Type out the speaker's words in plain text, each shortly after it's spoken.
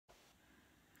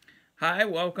Hi,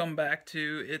 welcome back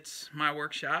to It's My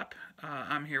Workshop.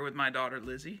 I'm here with my daughter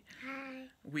Lizzie. Hi.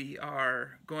 We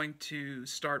are going to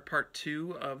start part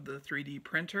 2 of the 3D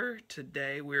printer.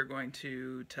 Today we're going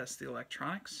to test the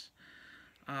electronics.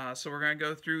 So we're going to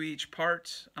go through each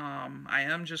part. I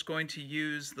am just going to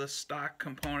use the stock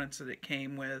components that it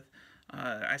came with.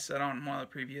 I said on one of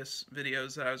the previous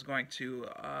videos that I was going to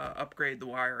upgrade the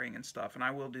wiring and stuff, and I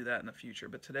will do that in the future.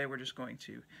 But today we're just going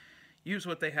to use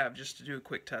what they have just to do a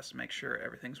quick test to make sure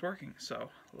everything's working. So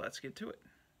let's get to it.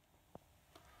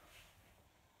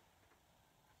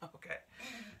 Okay.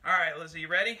 All right, Lizzie, you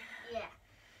ready?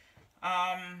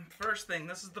 Yeah. First thing,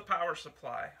 this is the power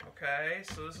supply, okay?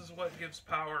 So this is what gives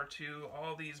power to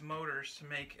all these motors to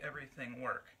make everything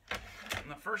work. And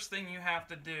the first thing you have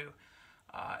to do,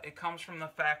 it comes from the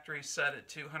factory set at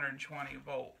 220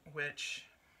 volt, which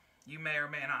you may or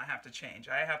may not have to change.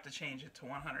 I have to change it to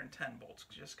 110 volts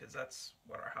just because that's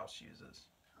what our house uses.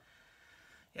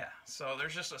 Yeah, so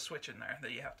there's just a switch in there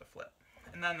that you have to flip.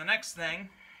 And then the next thing,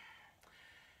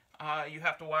 you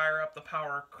have to wire up the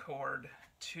power cord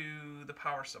to the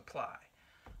power supply.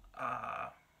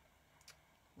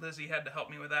 Lizzie had to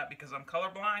help me with that because I'm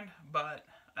colorblind, but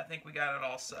I think we got it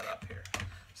all set up here.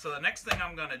 So the next thing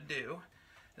I'm going to do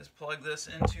is plug this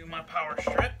into my power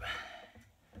strip.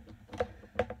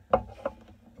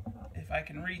 If I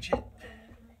can reach it.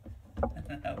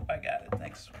 Oh, I got it.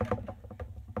 Thanks.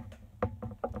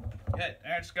 Good.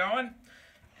 There it's going.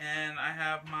 And I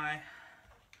have my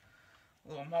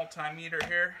little multimeter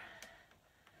here.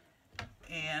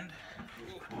 And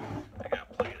I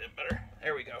gotta plug it in better.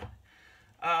 There we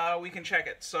go. We can check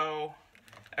it. So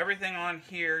everything on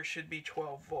here should be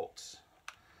 12 volts.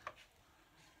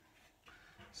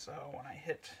 So when I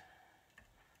hit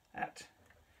that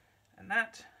and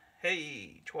that,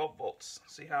 hey, 12 volts.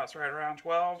 See how it's right around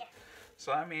 12? Yeah.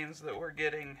 So that means that we're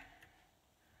getting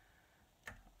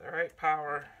the right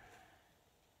power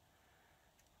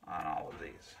on all of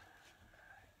these.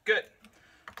 Good.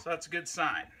 So that's a good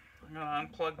sign. I'm going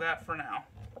to unplug that for now.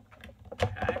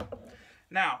 Okay.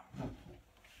 Now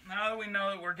that we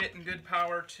know that we're getting good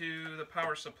power to the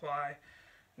power supply,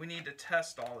 we need to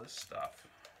test all this stuff.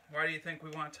 Why do you think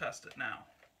we want to test it now?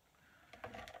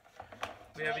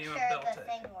 We haven't even built it.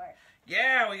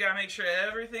 Yeah, we gotta make sure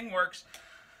everything works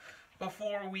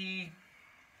before we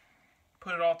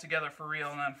put it all together for real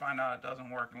and then find out it doesn't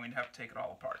work and we'd have to take it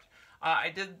all apart.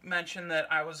 I did mention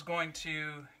that I was going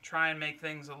to try and make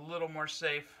things a little more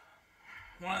safe.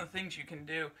 One of the things you can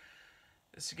do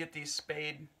is to get these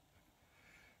spade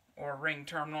or ring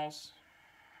terminals,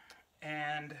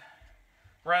 and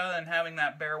rather than having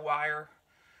that bare wire,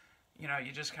 you know,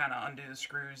 you just kind of undo the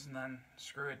screws and then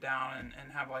screw it down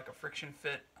and have like a friction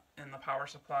fit in the power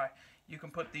supply. You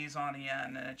can put these on the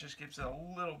end and it just gives it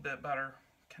a little bit better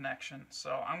connection.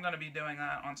 So I'm going to be doing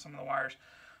that on some of the wires.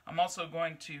 I'm also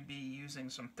going to be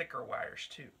using some thicker wires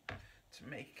too to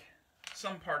make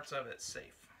some parts of it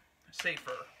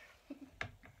safer.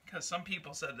 Because some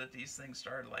people said that these things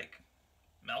started like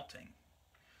melting.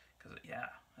 Because yeah,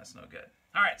 that's no good.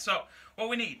 Alright, so what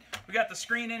we need, we got the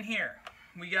screen in here.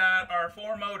 We got our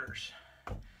 4 motors.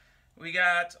 We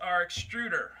got our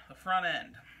extruder, the front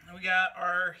end. We got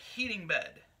our heating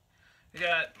bed. We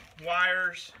got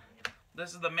wires.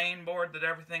 This is the main board that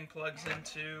everything plugs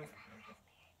into.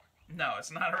 No,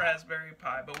 it's not a Raspberry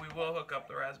Pi, but we will hook up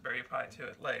the Raspberry Pi to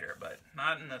it later, but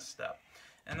not in this step.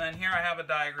 And then here I have a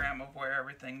diagram of where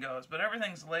everything goes, but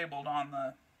everything's labeled on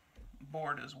the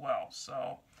board as well.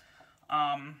 So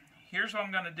here's what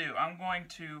I'm going to do. I'm going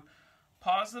to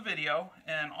pause the video,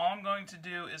 and all I'm going to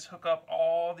do is hook up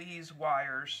all these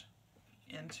wires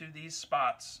into these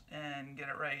spots and get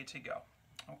it ready to go.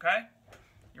 Okay?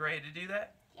 You ready to do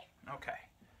that? Yeah. Okay.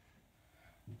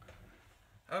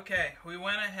 Okay, we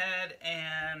went ahead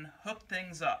and hooked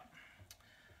things up.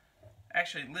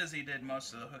 Actually, Lizzie did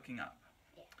most of the hooking up.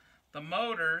 Yeah. The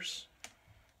motors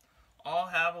all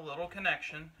have a little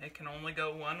connection. It can only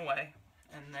go one way,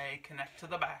 and they connect to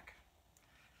the back.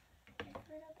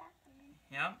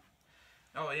 Yeah.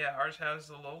 Oh yeah, ours has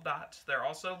the little dots. They're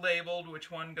also labeled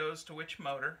which one goes to which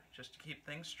motor, just to keep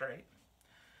things straight.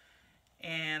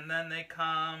 And then they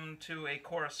come to a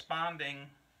corresponding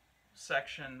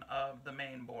section of the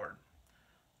main board.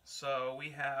 So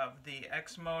we have the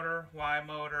X motor, Y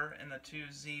motor, and the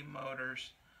 2 Z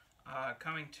motors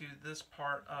coming to this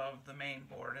part of the main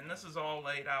board. And this is all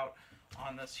laid out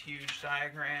on this huge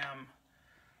diagram.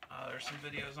 There's some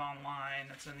videos online.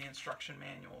 It's in the instruction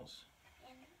manuals.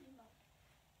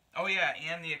 Oh yeah,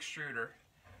 and the extruder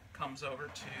comes over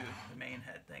to the main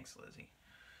head. Thanks, Lizzie.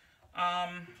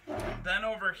 Then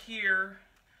over here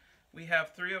we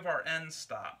have 3 of our end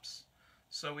stops.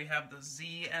 So we have the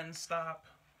Z end stop,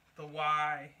 the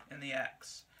Y, and the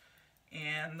X.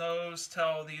 And those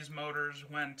tell these motors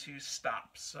when to stop.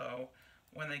 So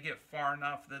when they get far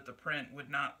enough that the print would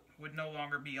no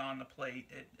longer be on the plate,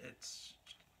 it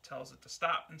tells it to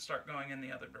stop and start going in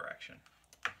the other direction.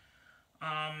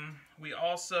 We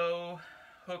also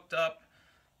hooked up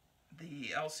the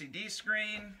LCD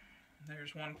screen.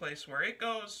 There's one place where it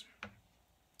goes.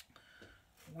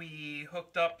 We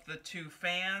hooked up the two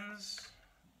fans.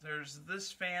 There's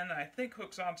this fan that I think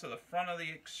hooks onto the front of the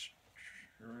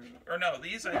extruder. Or no,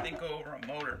 these I think go over a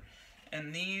motor.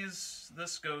 And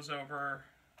this goes over...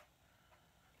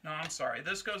 No, I'm sorry.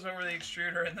 This goes over the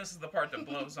extruder, and this is the part that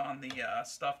blows on the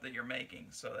stuff that you're making.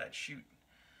 So that chute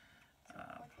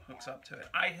hooks up to it.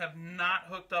 I have not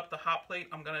hooked up the hot plate.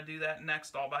 I'm going to do that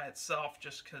next all by itself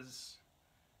just because,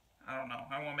 I don't know,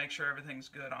 I want to make sure everything's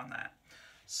good on that.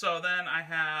 So then I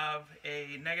have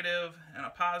a negative and a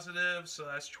positive, so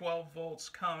that's 12 volts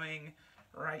coming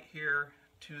right here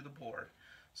to the board.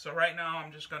 So right now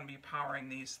I'm just going to be powering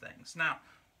these things. Now,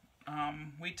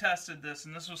 we tested this,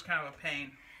 and this was kind of a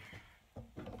pain.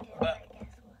 But,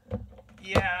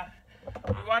 yeah,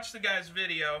 we watched the guy's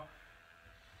video.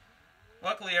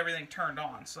 Luckily everything turned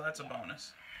on, so that's a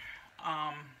bonus.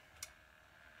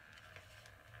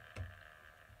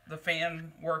 The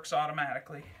fan works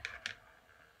automatically.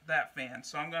 That fan.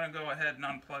 So I'm going to go ahead and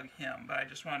unplug him, but I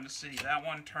just wanted to see. That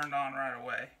one turned on right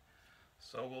away.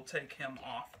 So we'll take him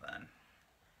off then.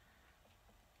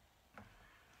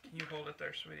 Can you hold it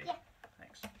there, sweetie? Yeah.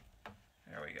 Thanks.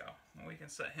 There we go. And we can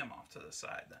set him off to the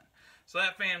side then. So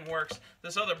that fan works.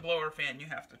 This other blower fan you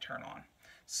have to turn on.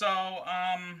 So,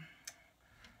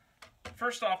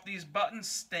 first off, these buttons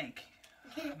stink.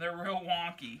 They're real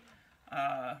wonky.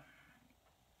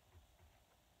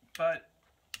 But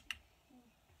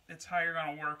it's how you're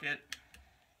going to work it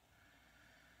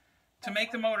to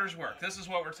make the motors work. This is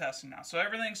what we're testing now. So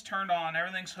everything's turned on,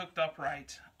 everything's hooked up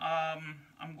right.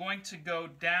 I'm going to go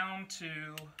down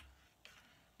to,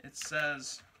 it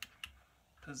says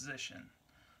position.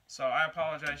 So I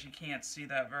apologize you can't see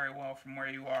that very well from where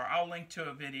you are. I'll link to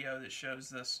a video that shows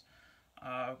this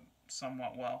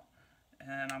somewhat well.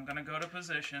 And I'm going to go to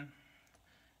position,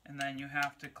 and then you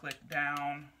have to click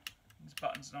down. These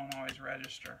buttons don't always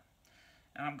register.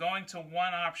 And I'm going to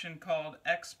one option called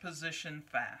X position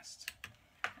fast.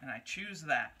 And I choose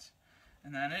that.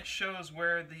 And then it shows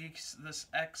where this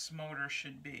X motor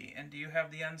should be. And do you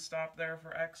have the end stop there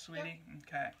for X, sweetie? Yep.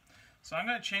 Okay. So I'm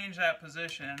going to change that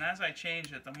position. And as I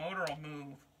change it, the motor will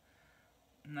move.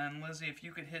 And then, Lizzie, if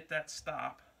you could hit that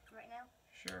stop. Right now?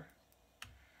 Sure.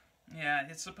 Yeah,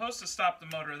 it's supposed to stop the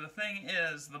motor. The thing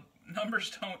is, the numbers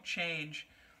don't change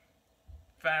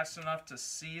fast enough to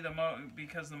see the motor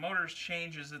because the motor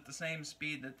changes at the same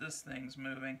speed that this thing's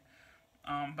moving.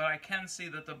 But I can see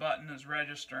that the button is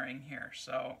registering here,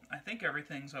 so I think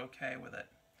everything's okay with it.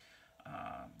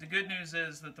 The good news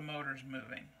is that the motor's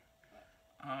moving.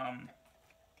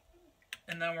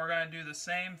 And then we're going to do the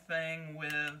same thing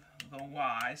with the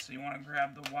Y. So you want to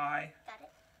grab the Y. Got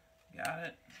it. Got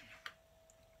it.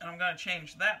 And I'm going to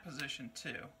change that position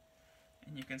too.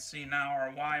 And you can see now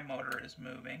our Y motor is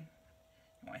moving.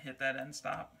 You want to hit that end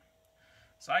stop.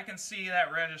 So I can see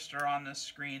that register on this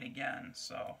screen again.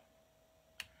 So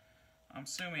I'm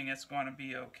assuming it's going to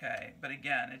be okay. But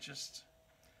again, it just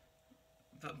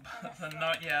the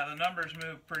numbers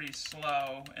move pretty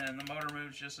slow, and the motor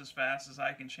moves just as fast as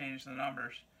I can change the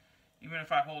numbers. Even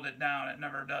if I hold it down, it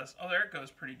never does. Oh, there it goes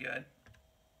pretty good.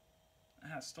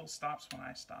 It still stops when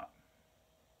I stop.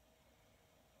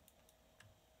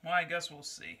 Well, I guess we'll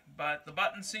see. But the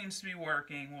button seems to be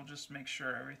working. We'll just make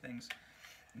sure everything's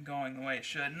going the way it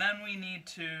should. And then we need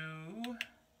to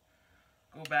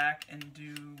go back and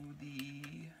do the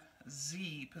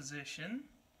Z position.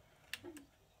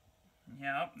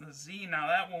 Yep, the Z. Now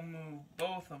that will move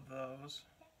both of those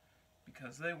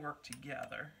because they work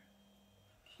together.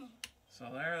 So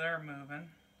they're moving.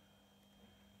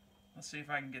 Let's see if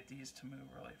I can get these to move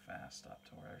really fast up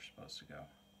to where they're supposed to go.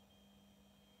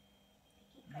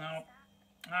 No.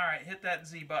 Alright, hit that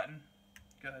Z button.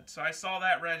 Good. So I saw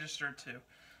that register too.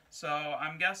 So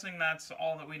I'm guessing that's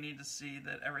all that we need to see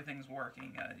that everything's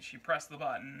working. She pressed the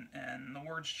button and the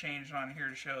words changed on here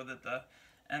to show that the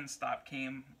end stop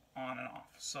came on and off.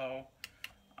 So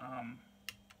I'm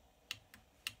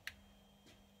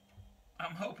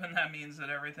hoping that means that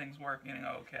everything's working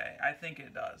okay. I think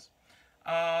it does.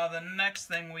 The next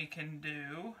thing we can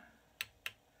do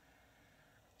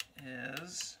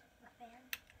is...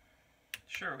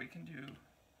 Sure, we can do...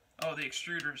 Oh, the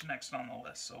extruder's next on the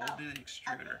list, so we'll do the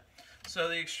extruder. Okay. So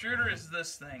the extruder is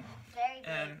this thing. Very big.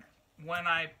 And when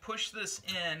I push this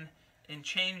in, and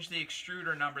change the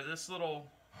extruder number, this little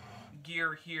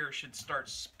gear here should start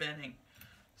spinning.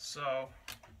 So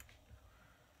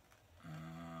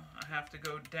I have to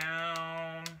go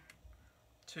down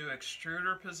to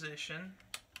extruder position,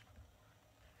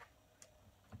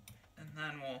 and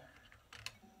then we'll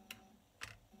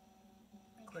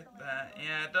click that.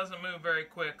 Yeah, it doesn't move very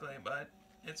quickly, but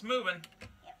it's moving.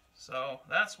 So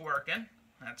that's working.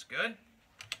 That's good.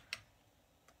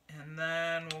 And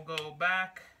then we'll go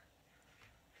back.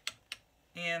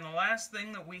 And the last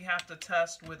thing that we have to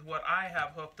test with what I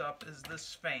have hooked up is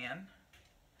this fan.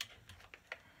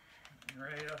 You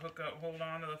ready to hook up, hold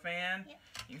on to the fan? Yep.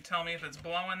 You can tell me if it's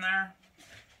blowing there.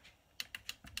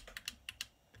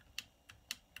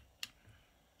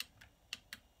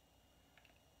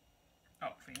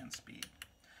 Oh, fan speed.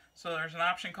 So there's an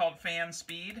option called fan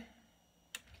speed.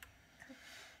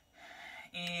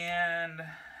 And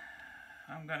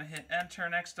I'm going to hit enter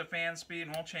next to fan speed,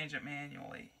 and we'll change it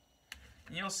manually.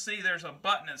 And you'll see there's a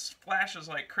button that flashes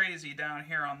like crazy down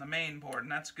here on the main board,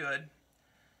 and that's good.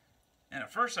 And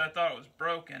at first I thought it was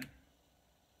broken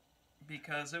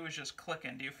because it was just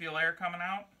clicking. Do you feel air coming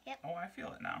out? Yep. Oh, I feel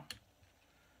it now.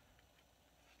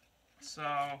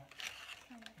 So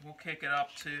we'll kick it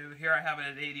up to, here I have it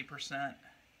at 80%.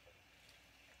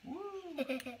 Woo!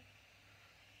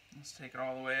 Let's take it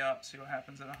all the way up, see what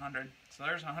happens at 100. So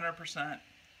there's 100%.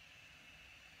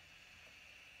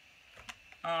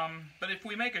 But if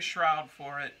we make a shroud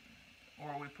for it,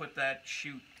 or we put that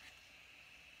chute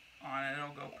on it,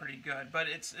 it'll go pretty good. But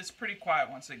it's pretty quiet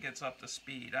once it gets up to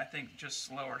speed. I think just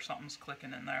slower, something's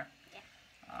clicking in there.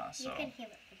 Yeah. So, you can hear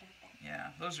it without that.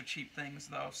 Yeah, those are cheap things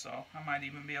though, so I might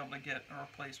even be able to get a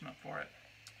replacement for it.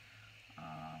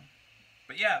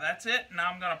 But yeah, that's it. Now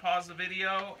I'm going to pause the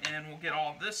video and we'll get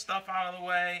all this stuff out of the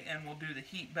way and we'll do the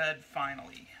heat bed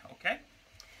finally, okay?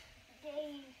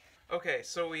 Yay. Okay,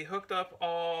 so we hooked up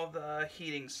all the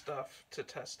heating stuff to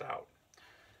test out.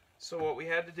 So what we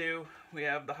had to do, we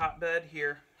have the hotbed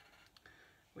here,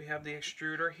 we have the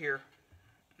extruder here,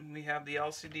 and we have the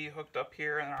LCD hooked up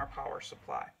here and our power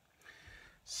supply.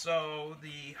 So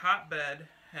the hotbed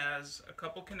has a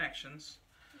couple connections.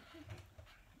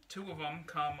 Two of them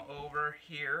come over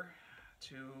here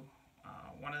to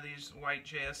one of these white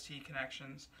JST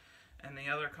connections, and the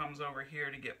other comes over here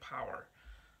to get power.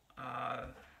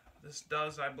 This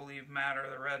does, I believe, matter,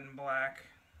 the red and black,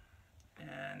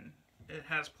 and it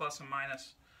has plus and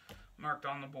minus marked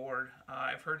on the board.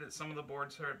 I've heard that some of the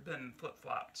boards have been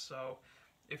flip-flopped, so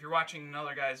if you're watching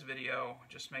another guy's video,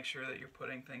 just make sure that you're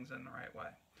putting things in the right way.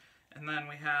 And then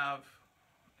we have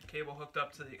a cable hooked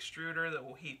up to the extruder that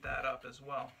will heat that up as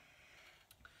well.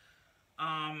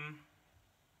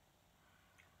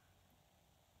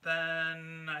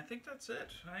 Then I think that's it.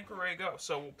 I think we're ready to go.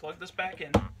 So we'll plug this back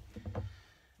in.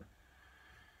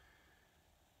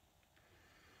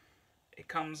 It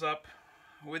comes up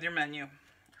with your menu,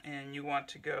 and you want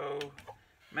to go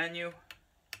menu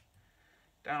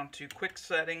down to quick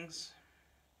settings,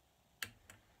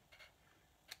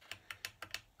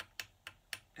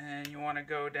 and you want to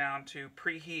go down to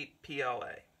preheat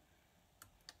PLA.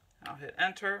 I'll hit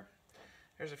enter.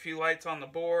 There's a few lights on the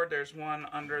board. There's one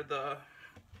under the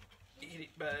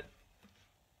heat bed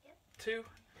too.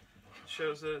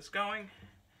 Shows that it's going.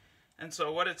 And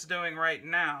so what it's doing right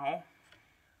now,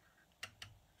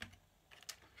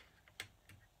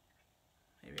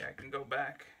 maybe I can go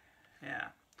back. Yeah.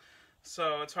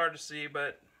 So it's hard to see,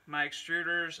 but my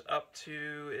extruder's up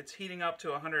to, it's heating up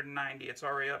to 190. It's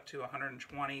already up to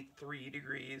 123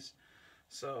 degrees.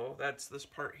 So that's this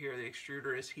part here. The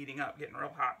extruder is heating up, getting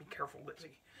real hot. Be careful,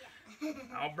 Lizzie. Yeah.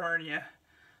 I'll burn you.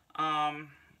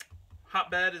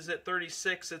 Hotbed is at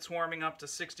 36. It's warming up to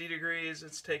 60 degrees.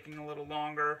 It's taking a little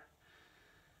longer,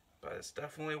 but it's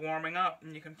definitely warming up,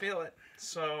 and you can feel it.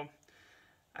 So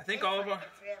I think all of them.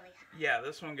 Really hot. Yeah,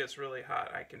 this one gets really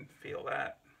hot. I can feel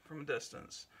that from a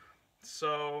distance.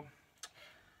 So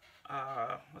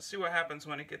let's see what happens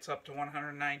when it gets up to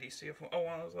 190. See if one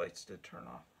of those lights did turn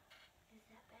off. Is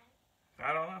that bad?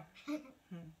 I don't know.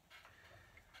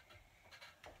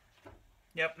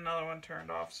 Yep, another one turned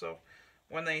off. So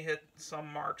when they hit some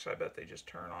marks, I bet they just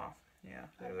turn off. Yeah,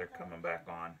 they're coming back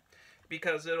on.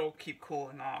 Because it'll keep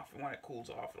cooling off. And when it cools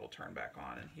off, it'll turn back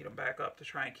on and heat them back up to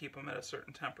try and keep them at a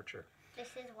certain temperature. This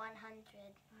is 191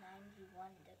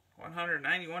 degrees.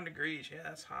 191 degrees. Yeah,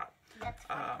 that's hot. That's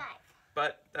 45.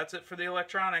 But that's it for the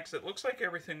electronics. It looks like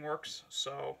everything works.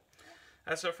 So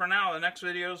that's it for now. The next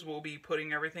videos we'll be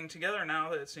putting everything together now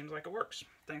that it seems like it works.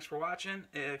 Thanks for watching.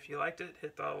 If you liked it,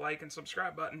 hit the like and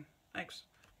subscribe button. Thanks.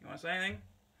 You want to say anything?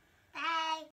 Bye.